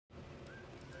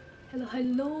Hello,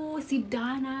 hello, si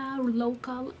Dana,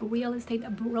 local real estate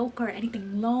broker,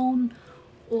 anything loan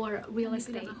or real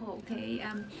estate. Okay,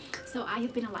 so I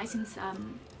have been a licensed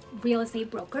real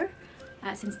estate broker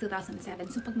since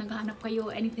 2007. So pag naghahanap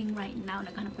kayo anything right now,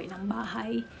 naghahanap kayo ng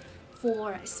bahay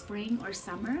for spring or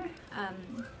summer,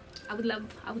 I would love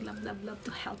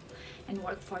to help and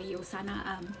work for you.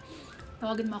 Sana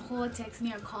tawagin mo ako, text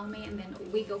me or call me, and then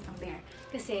we go from there.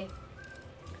 Kasi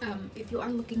if you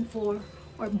are looking for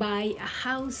or buy a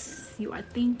house, you are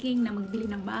thinking na magbili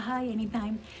ng bahay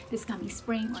anytime this coming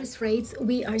spring. Interest rates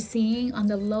we are seeing on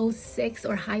the low 6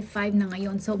 or high 5 na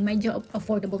ngayon. So medyo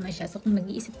affordable na siya. So kung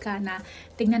nag-iisip ka na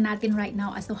tingnan natin right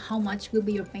now as to how much will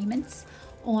be your payments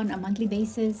on a monthly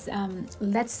basis,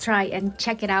 let's try and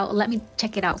check it out. Let me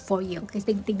check it out for you.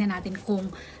 Kasi tignan natin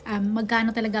kung magkano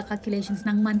talaga calculations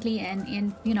ng monthly, and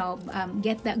you know,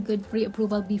 get that good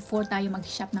pre-approval before tayo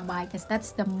mag-shop ng bahay, because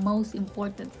that's the most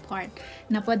important part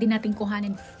na pwede natin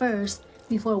kuhanin first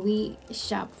before we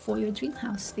shop for your dream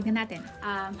house. Tignan natin.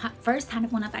 First, hanap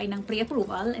muna tayo ng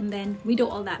pre-approval, and then we do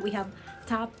all that. We have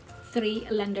top 3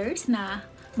 lenders na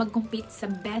mag-compete sa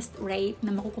best rate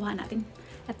na makukuha natin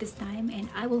at this time, and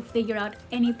I will figure out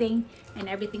anything and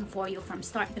everything for you from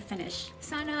start to finish.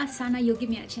 Sana you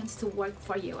give me a chance to work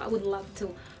for you. I would love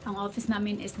to. Ang office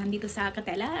namin is nandito sa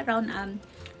Catella, around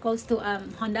close to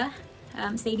Honda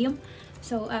Stadium.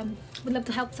 So would love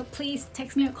to help. So please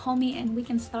text me or call me, and we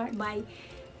can start by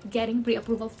getting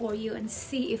pre-approval for you and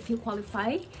see if you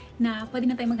qualify na pwede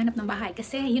na tayo maghanap ng bahay.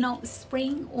 Kasi you know,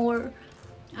 spring or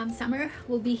summer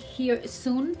will be here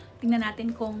soon. Tingnan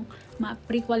natin kung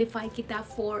ma-pre-qualify kita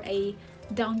for a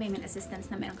down payment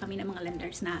assistance na meron kami ng mga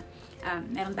lenders na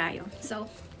meron tayo. So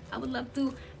I would love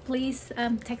to. Please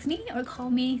text me or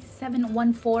call me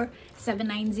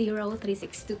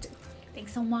 714-790-3622.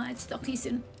 Thanks so much. Talk to you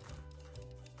soon.